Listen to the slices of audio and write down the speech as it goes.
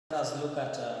us look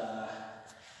at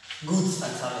goods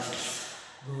and services.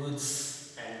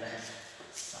 Goods and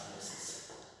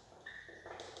services.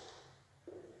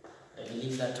 I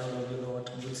believe that all of you know what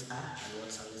goods are and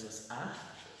what services are.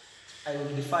 I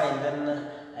will define, then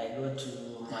I go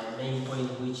to my main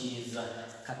point, which is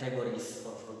categories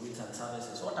of goods and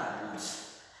services. What are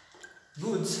goods?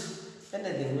 Goods,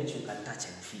 anything which you can touch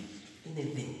and feel.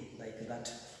 Anything like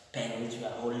that pen which you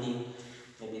are holding,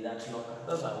 maybe that locker.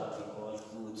 Those are what we call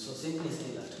goods. So simply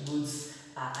say that goods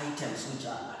are items which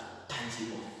are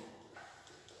tangible.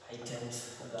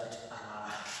 Items that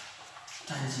are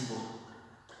tangible.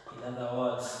 In other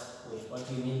words, with what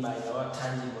we mean by the word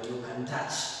tangible, you can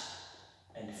touch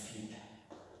and feel.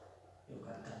 You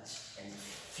can touch and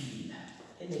feel.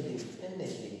 Anything,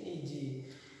 e.g.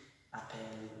 a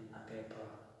pen, a paper,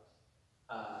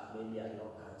 maybe a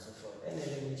locker and so forth.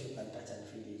 Anything which you can touch and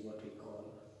feel is what we call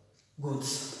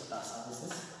goods. What are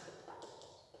services?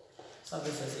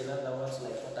 Services, in other words,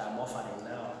 like what I'm offering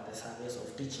now, the service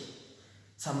of teaching.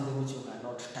 Something which you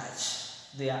cannot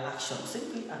touch. They are actions,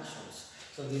 simply actions.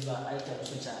 So these are items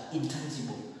which are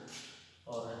intangible,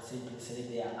 or simply say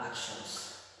they are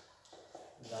actions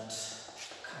that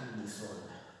can be sold.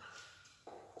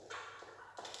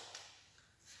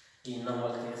 In normal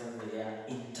cases, they are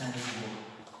intangible.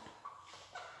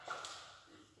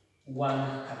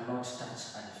 One cannot touch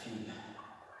and feel.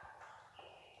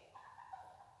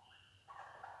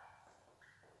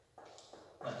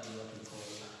 That is what we call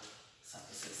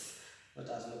services. Let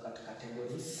us look at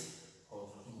categories of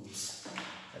goods.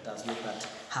 Let us look at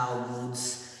how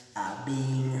goods are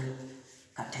being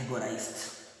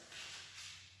categorized.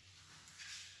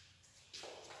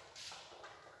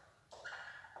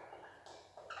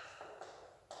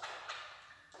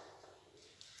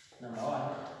 Number one,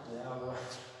 we have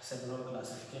several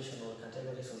classification or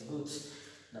categories of goods.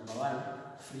 Number one,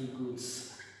 free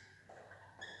goods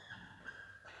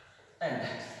and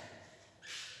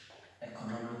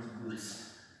economic goods.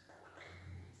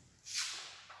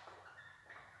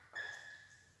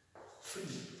 Free,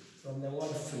 from the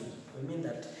word free, we mean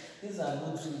that these are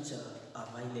goods which are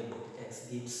available as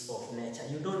gifts of nature.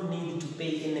 You don't need to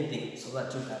pay anything so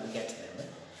that you can get them.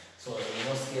 So in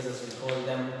most cases we call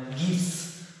them gifts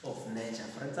of nature.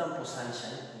 For example,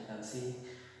 sunshine, you can see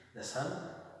the sun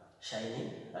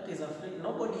shining. That is a free.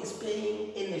 Nobody is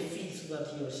paying any fee so that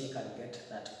he or she can get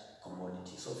that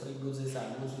commodity. So free goods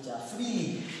are goods which are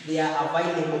free. They are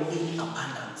available in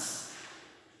abundance.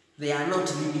 They are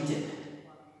not limited,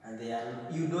 and they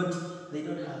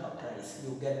don't have a price.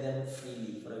 You get them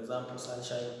freely. For example,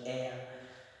 sunshine, air,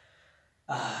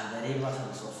 the rivers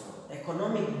and so forth.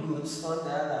 Economic goods, on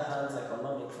the other hand,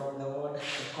 economic from the word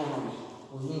economy.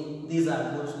 We mean these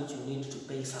are goods which you need to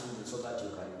pay something so that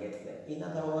you can get them. In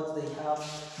other words, they have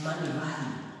money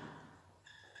value.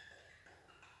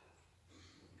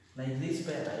 Like this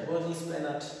pen, I bought this pen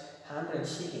at 100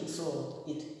 shillings, so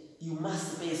you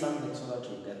must pay something so that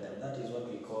you get them. That is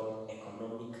what we call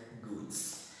economic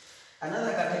goods.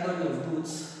 Another category of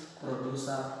goods,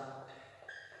 producer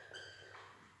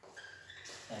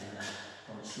and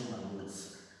consumer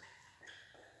goods.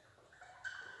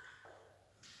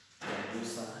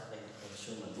 Producer and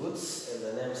consumer goods, as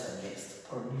the name suggests.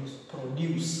 Produce.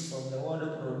 From the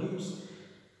word produce,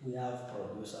 we have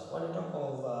producer. When we talk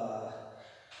of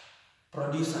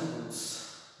producer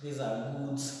goods, these are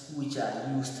goods which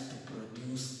are used to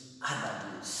produce other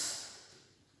goods.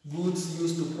 Goods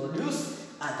used to produce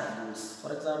other goods.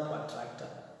 For example, a tractor.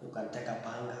 You can take a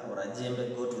panga or a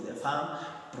jembe, go to the farm,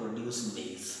 produce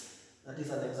maize. That is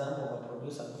an example of a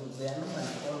producer goods. They are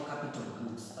normally called capital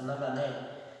goods. Another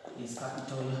name is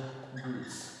capital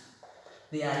goods.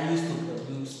 They are used to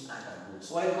produce other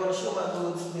goods. While consumer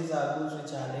goods, these are goods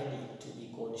which are ready to be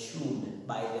consumed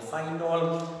by the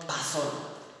final person.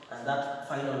 And that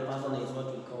final person is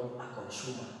what we call a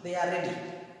consumer. They are ready.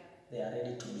 They are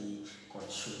ready to be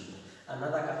consumed.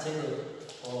 Another category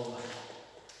of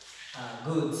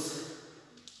goods.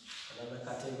 Another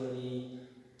category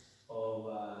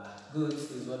of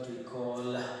goods is what we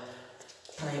call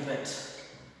private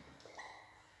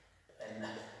and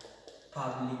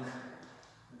public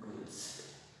goods.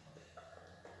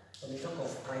 When we talk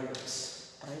of private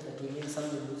we mean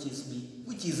something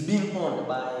which is being owned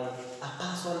by a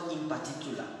person in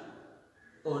particular,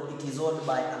 or it is owned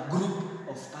by a group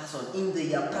of persons in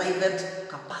their private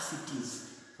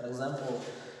capacities. For example,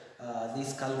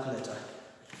 this calculator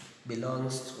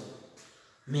belongs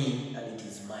to me and it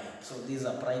is mine. So these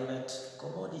are private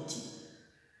commodity.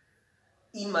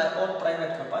 In my own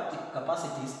private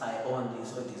capacities, I own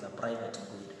this, so it is a private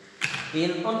good.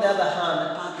 On the other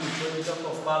hand, public, when we talk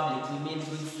of public, we mean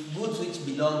goods which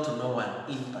belong to no one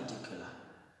in particular.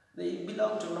 They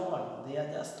belong to no one. They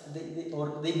are just, they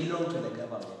belong to the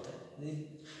government.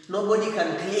 Nobody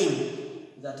can claim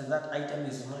that that item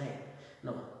is mine.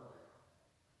 No.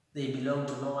 They belong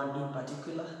to no one in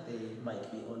particular. They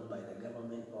might be owned by the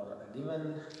government or a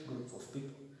given group of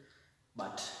people,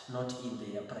 but not in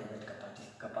their private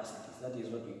capacities. That is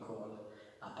what we call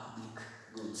a public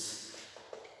goods.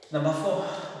 Number 4,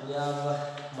 we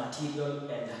have material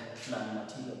and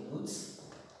non-material goods.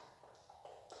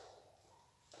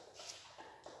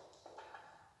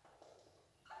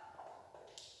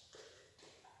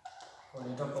 When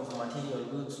we talk of material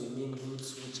goods, we mean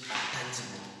goods which are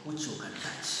tangible, which you can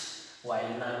touch.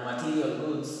 While non-material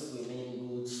goods, we mean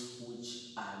goods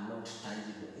which are not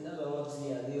tangible. In other words,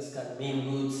 here, this can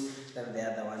mean goods, then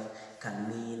the other one can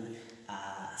mean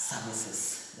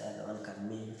services. The other one can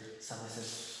mean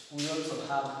services. We also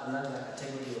have another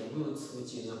category of goods,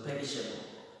 which is perishable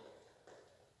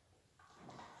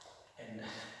and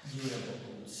durable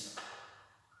goods.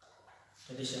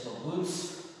 Perishable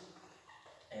goods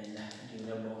and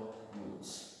durable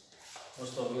goods.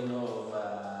 Most of you know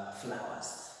of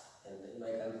flowers, and if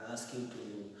I can ask you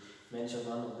to mention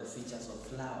one of the features of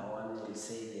flower, one will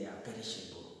say they are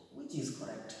perishable, which is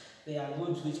correct. They are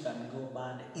goods which can go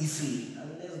bad easily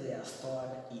unless they are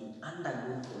stored in under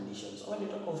good conditions. When we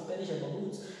talk of perishable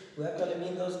goods, we actually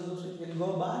mean those goods which will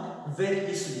go bad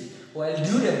very easily, while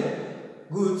durable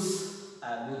goods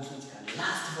are goods which can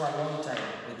last for a long time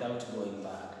without going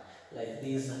bad. Like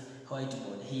this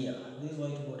whiteboard here. This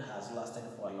whiteboard has lasted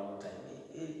for a long time.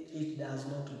 It does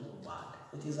not go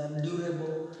bad. It is a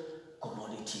durable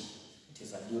commodity. It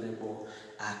is a durable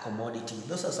commodity.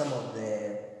 Those are some of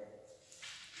the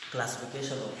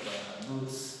classification of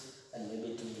goods, and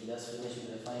maybe to just finish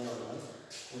with the final one,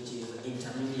 which is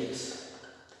intermediate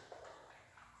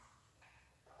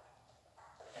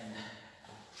and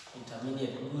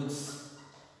intermediate goods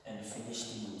and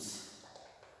finished goods.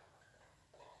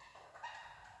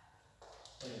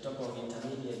 When we talk of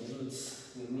intermediate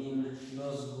goods, we mean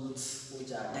those goods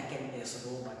which are taken as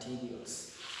raw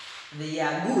materials. They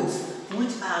are goods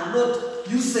which are not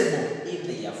usable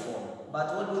in their form.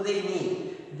 But what do they need?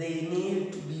 They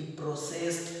need to be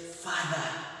processed further.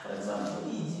 For example,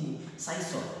 e.g.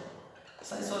 sisal.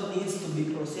 Sisal needs to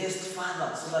be processed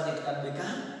further so that it can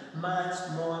become much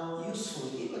more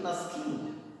useful, even a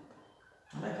skin.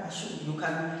 To make a shoe, you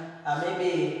can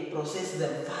maybe process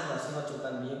them further so that you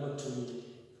can be able to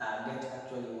get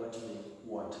actually what you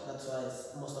want. That's why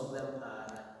most of them are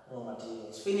raw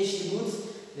materials. Finished goods,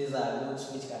 these are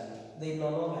goods which they no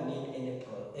longer need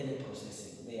any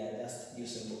processing. They are just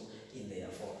usable in their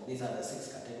form. These are the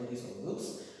 6 categories of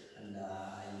goods, and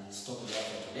I'll stop there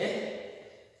for today.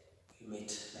 We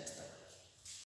meet